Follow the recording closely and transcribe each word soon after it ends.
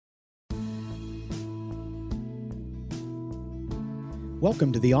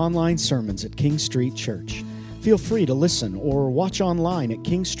Welcome to the online sermons at King Street Church. Feel free to listen or watch online at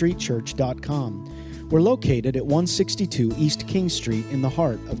kingstreetchurch.com. We're located at 162 East King Street in the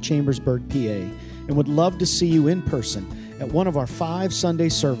heart of Chambersburg, PA, and would love to see you in person at one of our 5 Sunday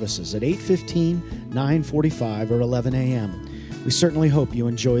services at 8:15, 9:45, or 11 a.m. We certainly hope you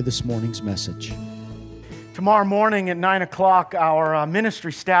enjoy this morning's message. Tomorrow morning at 9 o'clock, our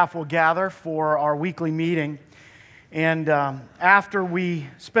ministry staff will gather for our weekly meeting. And after we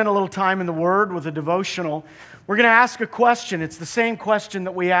spend a little time in the Word with a devotional, we're going to ask a question. It's the same question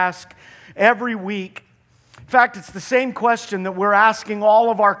that we ask every week. In fact, it's the same question that we're asking all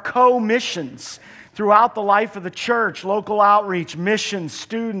of our co-missions throughout the life of the church: local outreach, missions,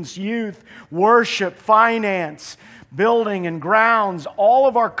 students, youth, worship, finance, building and grounds, all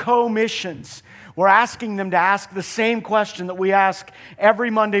of our co-missions. We're asking them to ask the same question that we ask every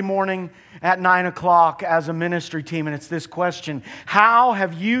Monday morning at 9 o'clock as a ministry team, and it's this question: how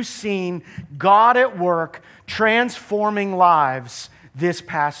have you seen God at work transforming lives this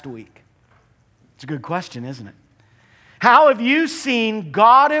past week? It's a good question, isn't it? How have you seen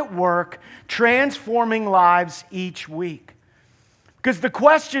God at work transforming lives each week? Because the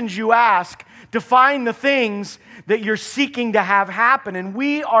questions you ask define the things that you're seeking to have happen. And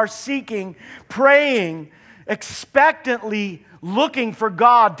we are seeking, praying, expectantly looking for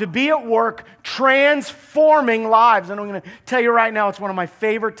God to be at work transforming lives. And I'm going to tell you right now, it's one of my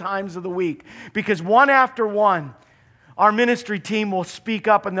favorite times of the week, because one after one, our ministry team will speak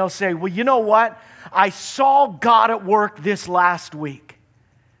up and they'll say, well, you know what? I saw God at work this last week.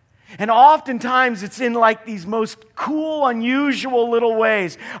 And oftentimes it's in like these most cool, unusual little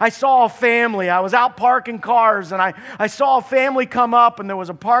ways. I saw a family. I was out parking cars, and I saw a family come up, and there was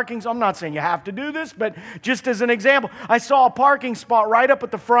a parking. I'm not saying you have to do this, but just as an example, I saw a parking spot right up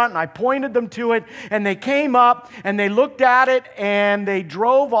at the front, and I pointed them to it, and they came up, and they looked at it, and they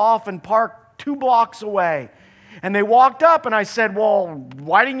drove off and parked 2 blocks away. And they walked up, and I said, well,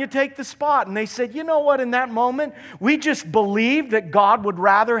 why didn't you take the spot? And they said, you know what, in that moment, we just believed that God would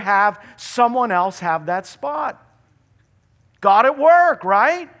rather have someone else have that spot. God at work,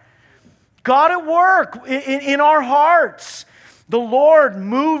 right? God at work in our hearts. The Lord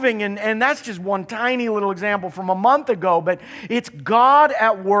moving, and that's just one tiny little example from a month ago, but it's God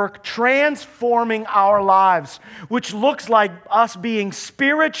at work transforming our lives, which looks like us being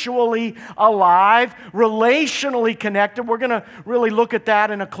spiritually alive, relationally connected. We're going to really look at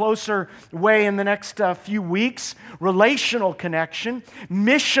that in a closer way in the next few weeks. Relational connection,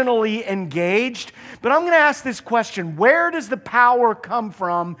 missionally engaged. But I'm going to ask this question: where does the power come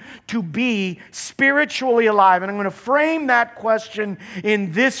from to be spiritually alive? And I'm going to frame that question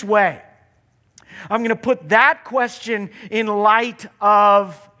in this way. I'm going to put that question in light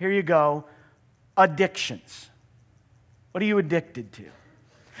of, here you go, addictions. What are you addicted to?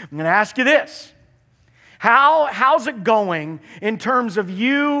 I'm going to ask you this: how's it going in terms of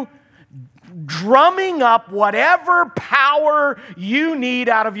you drumming up whatever power you need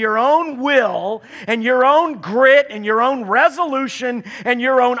out of your own will and your own grit and your own resolution and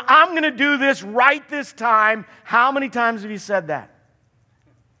your own, I'm going to do this right this time? How many times have you said that?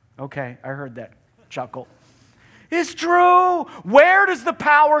 Okay, I heard that chuckle. It's true. Where does the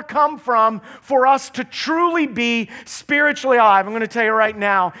power come from for us to truly be spiritually alive? I'm going to tell you right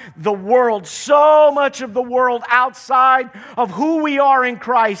now, the world, so much of the world outside of who we are in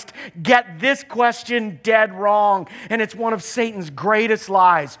Christ, get this question dead wrong. And it's one of Satan's greatest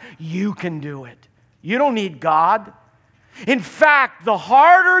lies. You can do it. You don't need God. In fact, the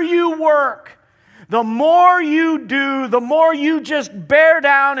harder you work, the more you do, the more you just bear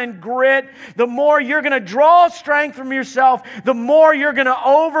down and grit, the more you're going to draw strength from yourself, the more you're going to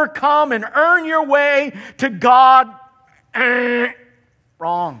overcome and earn your way to God.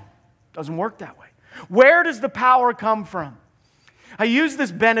 Wrong. Doesn't work that way. Where does the power come from? I use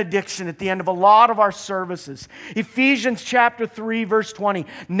this benediction at the end of a lot of our services. Ephesians chapter 3, verse 20.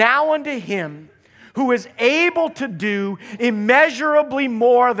 Now unto Him who is able to do immeasurably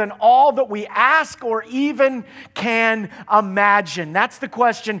more than all that we ask or even can imagine. That's the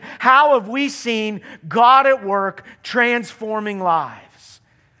question. How have we seen God at work transforming lives?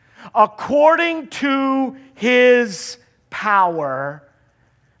 According to His power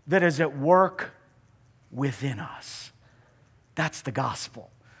that is at work within us. That's the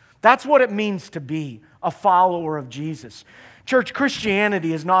gospel. That's what it means to be a follower of Jesus. Church,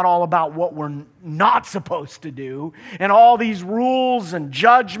 Christianity is not all about what we're not supposed to do and all these rules and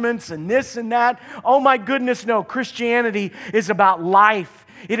judgments and this and that. Oh my goodness, no. Christianity is about life.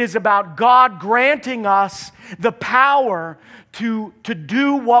 It is about God granting us the power to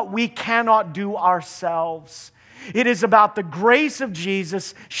do what we cannot do ourselves. It is about the grace of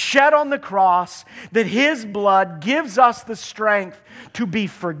Jesus shed on the cross, that His blood gives us the strength to be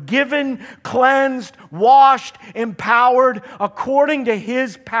forgiven, cleansed, washed, empowered according to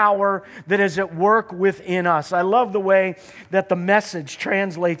His power that is at work within us. I love the way that the Message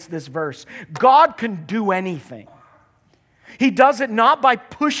translates this verse. God can do anything. He does it not by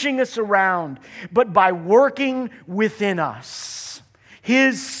pushing us around, but by working within us.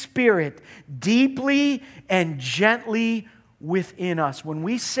 His Spirit deeply and gently within us. When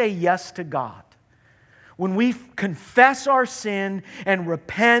we say yes to God, when we confess our sin and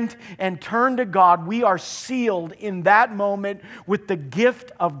repent and turn to God, we are sealed in that moment with the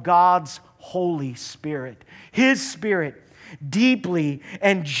gift of God's Holy Spirit. His Spirit deeply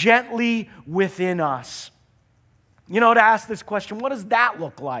and gently within us. To ask this question, what does that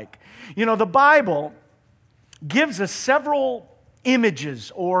look like? The Bible gives us several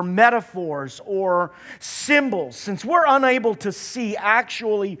images or metaphors or symbols. Since we're unable to see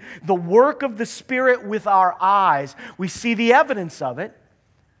actually the work of the Spirit with our eyes, we see the evidence of it.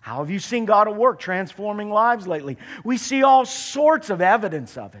 How have you seen God at work transforming lives lately? We see all sorts of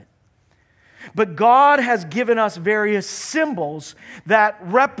evidence of it. But God has given us various symbols that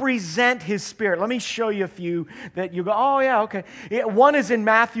represent His Spirit. Let me show you a few that you go, oh yeah, okay. One is in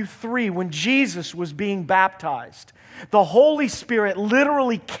Matthew 3 when Jesus was being baptized. The Holy Spirit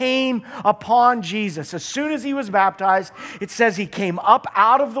literally came upon Jesus. As soon as He was baptized, it says He came up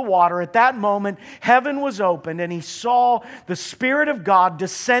out of the water. At that moment, heaven was opened and He saw the Spirit of God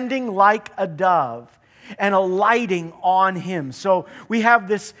descending like a dove and alighting on Him. So we have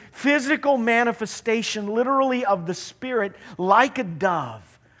this physical manifestation literally of the Spirit like a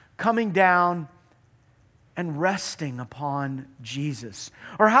dove coming down and resting upon Jesus.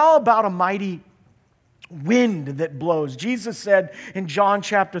 Or how about a mighty wind that blows? Jesus said in John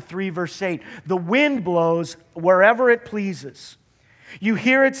chapter 3 verse 8, the wind blows wherever it pleases. You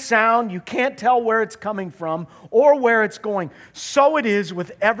hear its sound, you can't tell where it's coming from or where it's going. So it is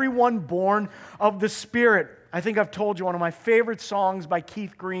with everyone born of the Spirit. I think I've told you one of my favorite songs by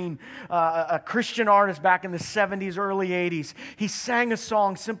Keith Green, a Christian artist back in the 70s, early 80s. He sang a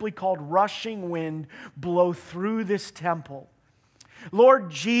song simply called Rushing Wind, Blow Through This Temple. Lord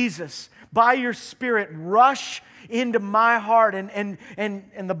Jesus, by Your Spirit, rush into my heart. And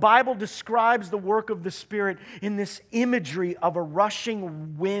the Bible describes the work of the Spirit in this imagery of a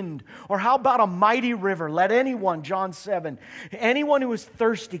rushing wind. Or how about a mighty river? Let anyone, John 7, anyone who is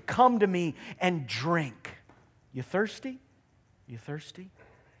thirsty, come to me and drink. You thirsty? You thirsty?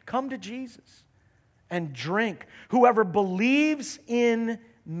 Come to Jesus and drink. Whoever believes in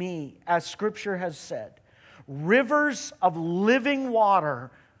me, as Scripture has said, rivers of living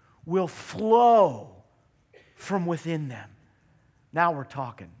water will flow from within them. Now we're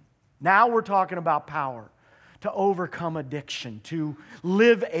talking. Now we're talking about power to overcome addiction, to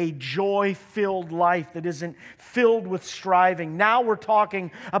live a joy-filled life that isn't filled with striving. Now we're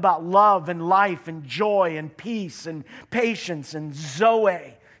talking about love and life and joy and peace and patience and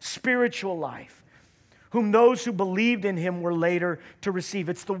Zoe, spiritual life, whom those who believed in Him were later to receive.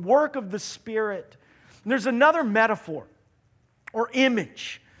 It's the work of the Spirit. And there's another metaphor or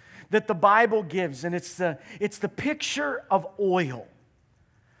image that the Bible gives, and it's the picture of oil.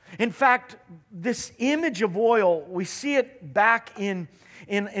 In fact, this image of oil, we see it back in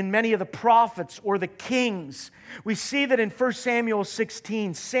many of the prophets or the kings. We see that in 1 Samuel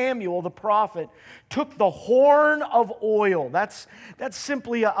 16, Samuel the prophet took the horn of oil. That's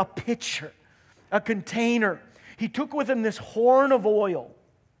simply a pitcher, a container. He took with him this horn of oil,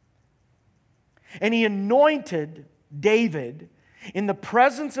 and he anointed David in the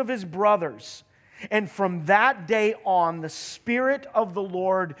presence of his brothers. And from that day on, the Spirit of the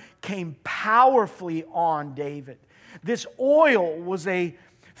Lord came powerfully on David. This oil was a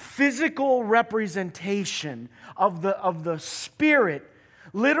physical representation of the Spirit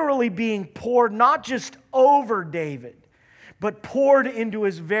literally being poured not just over David, but poured into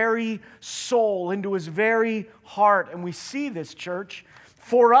his very soul, into his very heart. And we see this, church,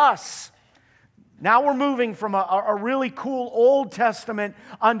 for us. Now we're moving from a really cool Old Testament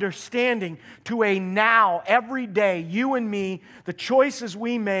understanding to a now, everyday, you and me, the choices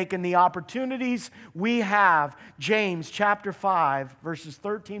we make and the opportunities we have. James chapter 5, verses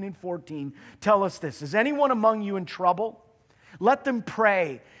 13 and 14 tell us this. Is anyone among you in trouble? Let them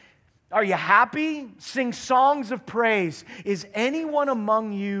pray. Are you happy? Sing songs of praise. Is anyone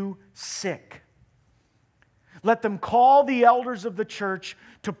among you sick? Let them call the elders of the church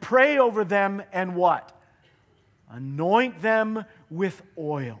to pray over them and what? Anoint them with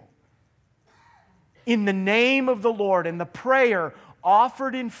oil. In the name of the Lord, and the prayer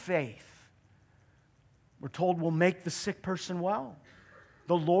offered in faith we're told, will make the sick person well.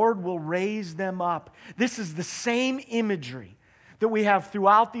 The Lord will raise them up. This is the same imagery that we have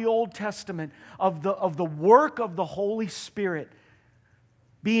throughout the Old Testament of the work of the Holy Spirit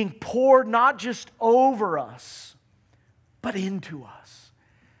being poured not just over us, but into us.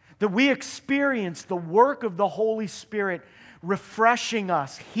 That we experience the work of the Holy Spirit refreshing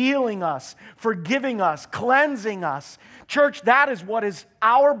us, healing us, forgiving us, cleansing us. Church, that is what is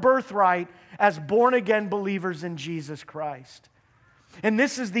our birthright as born-again believers in Jesus Christ. And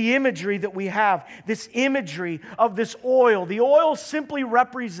this is the imagery that we have, this imagery of this oil. The oil simply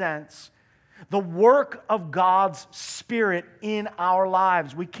represents the work of God's Spirit in our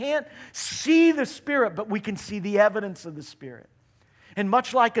lives. We can't see the Spirit, but we can see the evidence of the Spirit. And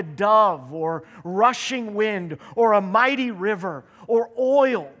much like a dove or rushing wind or a mighty river or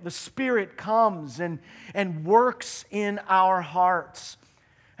oil, the Spirit comes and works in our hearts.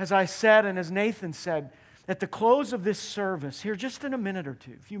 As I said and as Nathan said, at the close of this service, here just in a minute or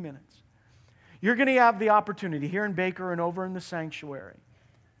two, a few minutes, you're going to have the opportunity here in Baker and over in the sanctuary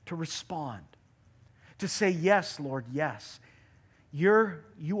to respond, to say, yes, Lord, yes.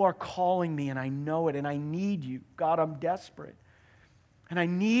 You are calling me and I know it and I need you. God, I'm desperate. And I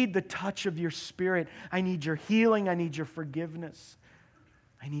need the touch of your Spirit. I need your healing. I need your forgiveness.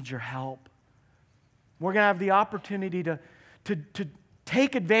 I need your help. We're going to have the opportunity to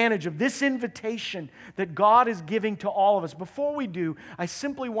take advantage of this invitation that God is giving to all of us. Before we do, I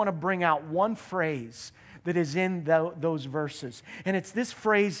simply want to bring out one phrase that is in those verses. And it's this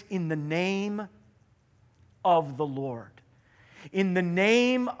phrase, in the name of the Lord. In the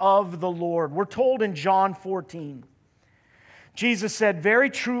name of the Lord. We're told in John 14, Jesus said, very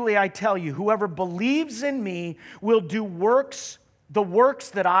truly I tell you, whoever believes in me will do the works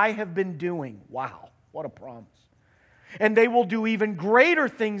that I have been doing. Wow, what a promise. And they will do even greater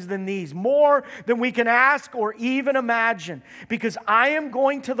things than these, more than we can ask or even imagine. Because I am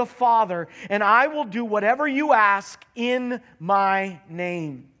going to the Father, and I will do whatever you ask in my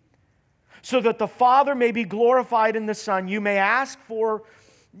name, so that the Father may be glorified in the Son. You may ask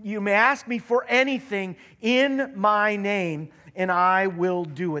me for anything in my name, and I will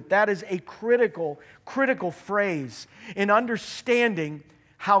do it. That is a critical phrase in understanding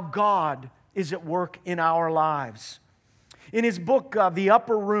how God is at work in our lives. In his book, The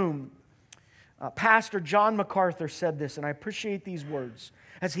Upper Room, Pastor John MacArthur said this, and I appreciate these words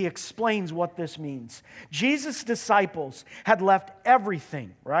as he explains what this means. Jesus' disciples had left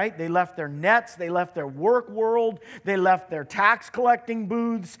everything, right? They left their nets, they left their work world, they left their tax collecting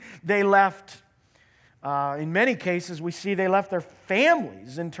booths, they left, in many cases we see they left their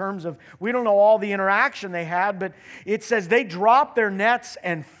families in terms of, we don't know all the interaction they had, but it says they dropped their nets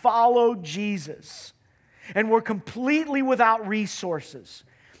and followed Jesus. And were completely without resources.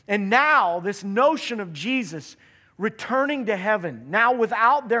 And now this notion of Jesus returning to heaven, now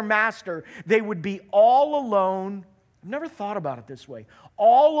without their master, they would be all alone. I've never thought about it this way.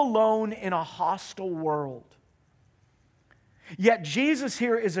 All alone in a hostile world. Yet Jesus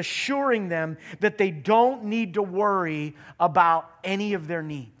here is assuring them that they don't need to worry about any of their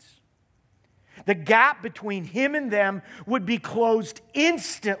needs. The gap between Him and them would be closed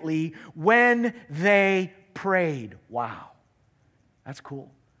instantly when they prayed. Wow, that's cool.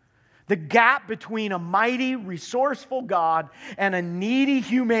 The gap between a mighty, resourceful God and a needy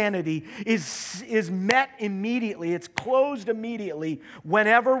humanity is met immediately. It's closed immediately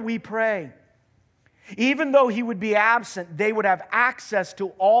whenever we pray. Even though He would be absent, they would have access to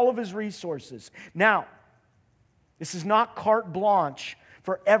all of His resources. Now, this is not carte blanche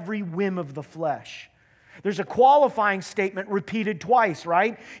for every whim of the flesh. There's a qualifying statement repeated twice,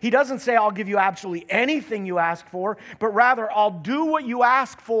 right? He doesn't say, I'll give you absolutely anything you ask for, but rather, I'll do what you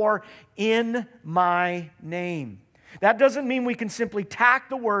ask for in my name. That doesn't mean we can simply tack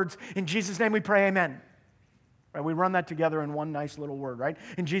the words, in Jesus' name we pray, amen. Right? We run that together in one nice little word, right?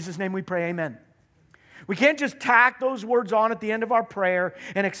 In Jesus' name we pray, amen. We can't just tack those words on at the end of our prayer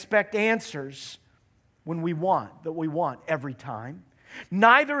and expect answers when we want every time.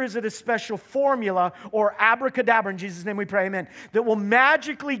 Neither is it a special formula or abracadabra, in Jesus' name we pray, amen, that will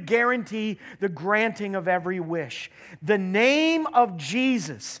magically guarantee the granting of every wish. The name of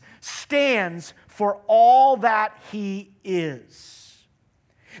Jesus stands for all that He is.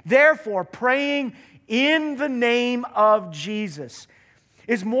 Therefore, praying in the name of Jesus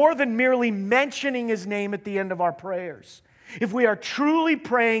is more than merely mentioning His name at the end of our prayers. If we are truly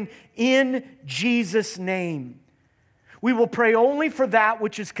praying in Jesus' name, we will pray only for that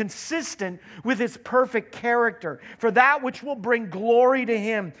which is consistent with His perfect character, for that which will bring glory to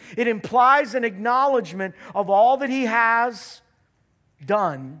Him. It implies an acknowledgement of all that He has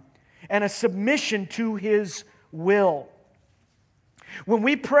done and a submission to His will. When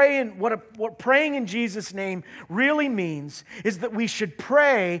we pray, and what praying in Jesus' name really means is that we should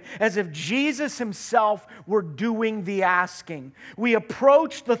pray as if Jesus Himself were doing the asking. We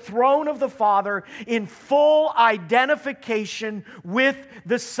approach the throne of the Father in full identification with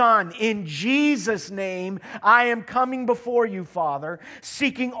the Son. In Jesus' name, I am coming before you, Father,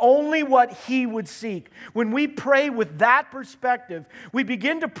 seeking only what He would seek. When we pray with that perspective, we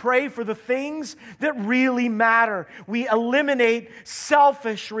begin to pray for the things that really matter. We eliminate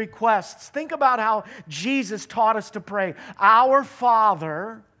selfish requests. Think about how Jesus taught us to pray. Our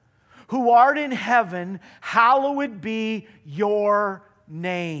Father, who art in heaven, hallowed be your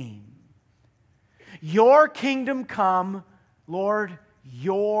name. Your kingdom come, Lord,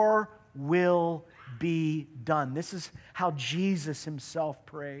 your will be done. This is how Jesus Himself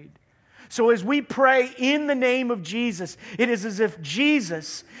prayed. So as we pray in the name of Jesus, it is as if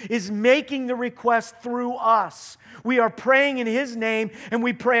Jesus is making the request through us. We are praying in His name, and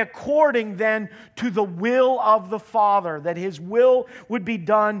we pray according then to the will of the Father, that His will would be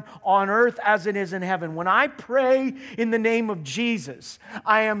done on earth as it is in heaven. When I pray in the name of Jesus,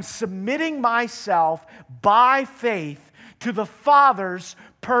 I am submitting myself by faith to the Father's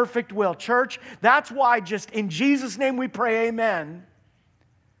perfect will. Church, that's why just in Jesus' name we pray amen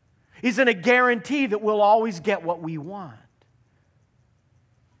isn't a guarantee that we'll always get what we want.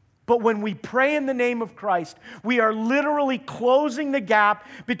 But when we pray in the name of Christ, we are literally closing the gap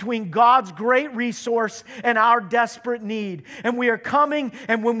between God's great resource and our desperate need. And we are coming,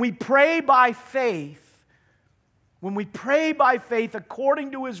 and when we pray by faith,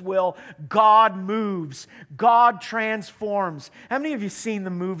 according to His will, God moves. God transforms. How many of you seen the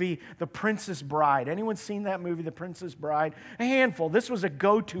movie The Princess Bride? Anyone seen that movie, The Princess Bride? A handful. This was a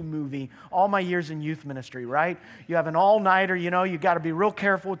go-to movie all my years in youth ministry, right? You have an all-nighter, you got to be real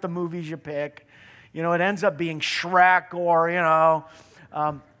careful with the movies you pick. It ends up being Shrek or,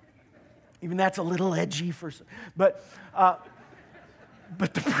 even that's a little edgy for some. But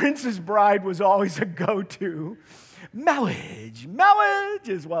The Princess Bride was always a go-to. Marriage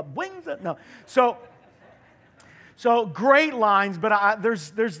is what brings it. No, so great lines. But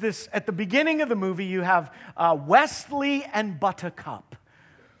there's this at the beginning of the movie. You have Wesley and Buttercup.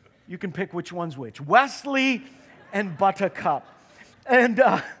 You can pick which one's which. Wesley and Buttercup, and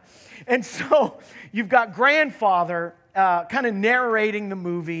so you've got grandfather kind of narrating the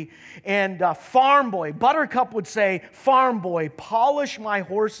movie, and farm boy, Buttercup would say, "Farm boy, polish my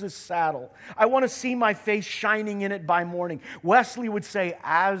horse's saddle. I want to see my face shining in it by morning." Wesley would say,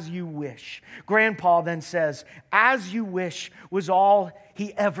 "As you wish." Grandpa then says, "As you wish" was all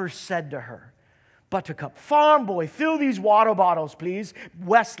he ever said to her. Buttercup, "Farm boy, fill these water bottles, please."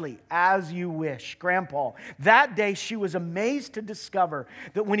 Wesley, "As you wish." Grandpa, that day she was amazed to discover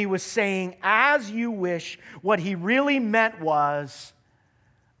that when he was saying, "As you wish," what he really meant was,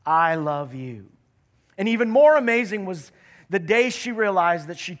 "I love you." And even more amazing was the day she realized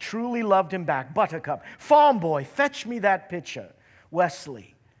that she truly loved him back. Buttercup, "Farm boy, fetch me that pitcher."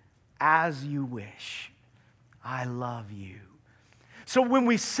 Wesley, "As you wish, I love you." So when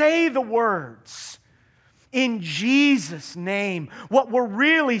we say the words, "In Jesus' name," what we're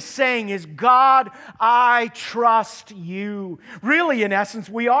really saying is, "God, I trust you." Really, in essence,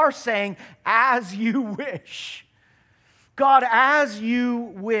 we are saying, "As you wish." God, as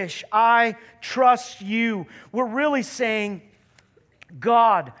you wish, I trust you. We're really saying,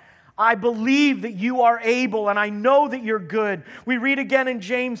 "God, I believe that you are able, and I know that you're good." We read again in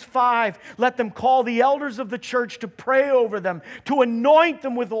James 5, "Let them call the elders of the church to pray over them, to anoint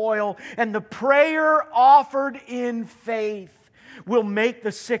them with oil, and the prayer offered in faith will make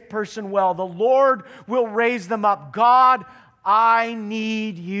the sick person well. The Lord will raise them up." God, I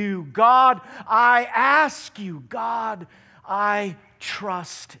need you. God, I ask you. God, I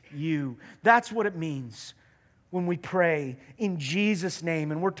trust you. That's what it means when we pray in Jesus'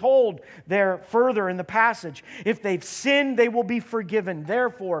 name. And we're told there further in the passage, if they've sinned, they will be forgiven.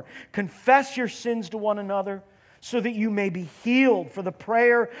 Therefore, confess your sins to one another so that you may be healed. For the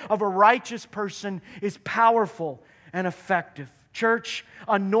prayer of a righteous person is powerful and effective. Church,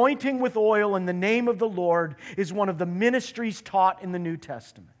 anointing with oil in the name of the Lord is one of the ministries taught in the New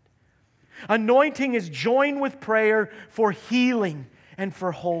Testament. Anointing is joined with prayer for healing and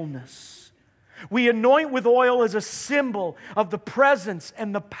for wholeness. We anoint with oil as a symbol of the presence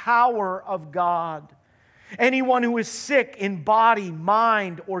and the power of God. Anyone who is sick in body,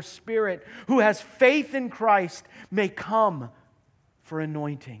 mind, or spirit, who has faith in Christ, may come for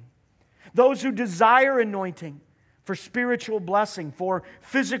anointing. Those who desire anointing for spiritual blessing, for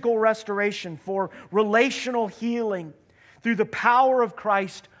physical restoration, for relational healing, through the power of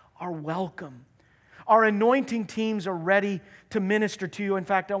Christ, are welcome. Our anointing teams are ready to minister to you. In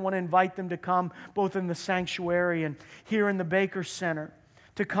fact, I want to invite them to come both in the sanctuary and here in the Baker Center,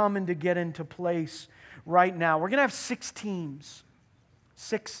 to come and to get into place right now. We're going to have 6 teams,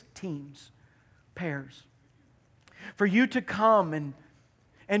 pairs, for you to come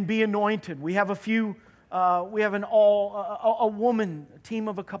and be anointed. We have a few. We have a woman, a team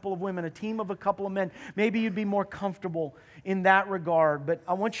of a couple of women, a team of a couple of men. Maybe you'd be more comfortable in that regard, but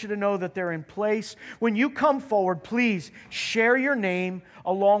I want you to know that they're in place. When you come forward, please share your name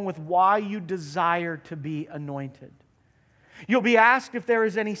along with why you desire to be anointed. You'll be asked if there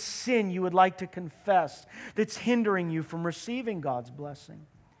is any sin you would like to confess that's hindering you from receiving God's blessing.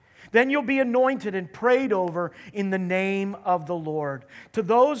 Then you'll be anointed and prayed over in the name of the Lord. To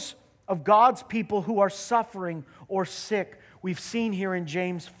those of God's people who are suffering or sick, we've seen here in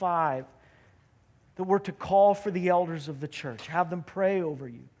James 5 that we're to call for the elders of the church, have them pray over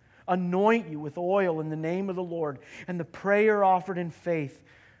you, anoint you with oil in the name of the Lord, and the prayer offered in faith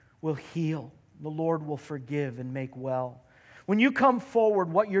will heal. The Lord will forgive and make well. When you come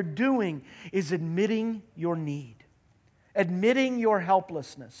forward, what you're doing is admitting your need, admitting your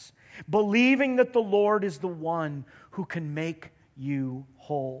helplessness, believing that the Lord is the one who can make you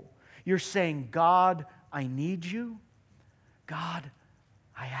whole. You're saying, God, I need you. God,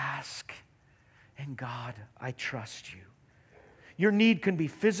 I ask. And God, I trust you. Your need can be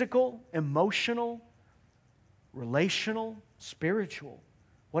physical, emotional, relational, spiritual,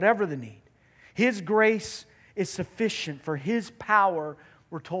 whatever the need. His grace is sufficient, for His power,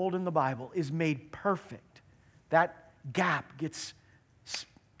 we're told in the Bible, is made perfect. That gap gets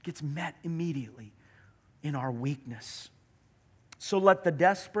met immediately in our weakness. So let the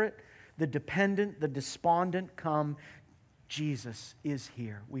desperate, the dependent, the despondent come. Jesus is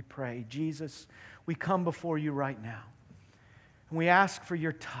here, we pray. Jesus, we come before you right now. And we ask for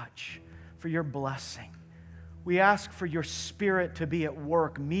your touch, for your blessing. We ask for your Spirit to be at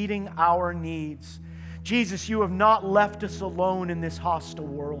work, meeting our needs. Jesus, you have not left us alone in this hostile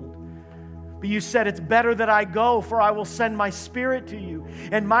world. But you said, it's better that I go, for I will send my Spirit to you.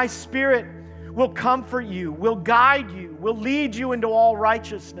 And my Spirit will comfort you, will guide you, will lead you into all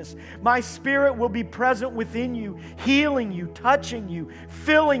righteousness. My Spirit will be present within you, healing you, touching you,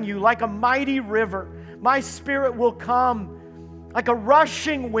 filling you like a mighty river. My Spirit will come like a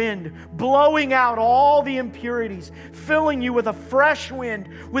rushing wind, blowing out all the impurities, filling you with a fresh wind,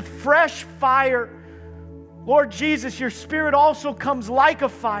 with fresh fire. Lord Jesus, your Spirit also comes like a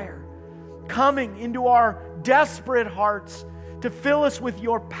fire, coming into our desperate hearts to fill us with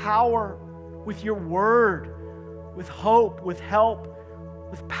your power, with your word, with hope, with help,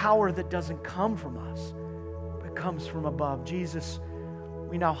 with power that doesn't come from us, but comes from above. Jesus,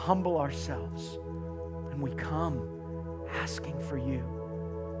 we now humble ourselves and we come asking for you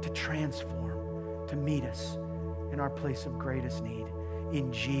to transform, to meet us in our place of greatest need.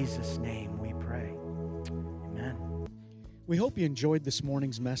 In Jesus' name we pray. Amen. We hope you enjoyed this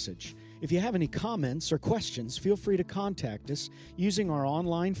morning's message. If you have any comments or questions, feel free to contact us using our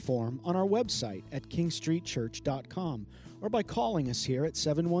online form on our website at kingstreetchurch.com or by calling us here at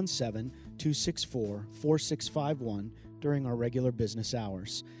 717-264-4651 during our regular business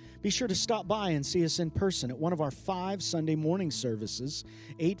hours. Be sure to stop by and see us in person at one of our 5 Sunday morning services,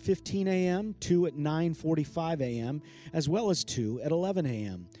 8:15 a.m., 2 at 9:45 a.m., as well as 2 at 11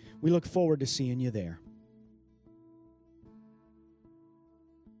 a.m. We look forward to seeing you there.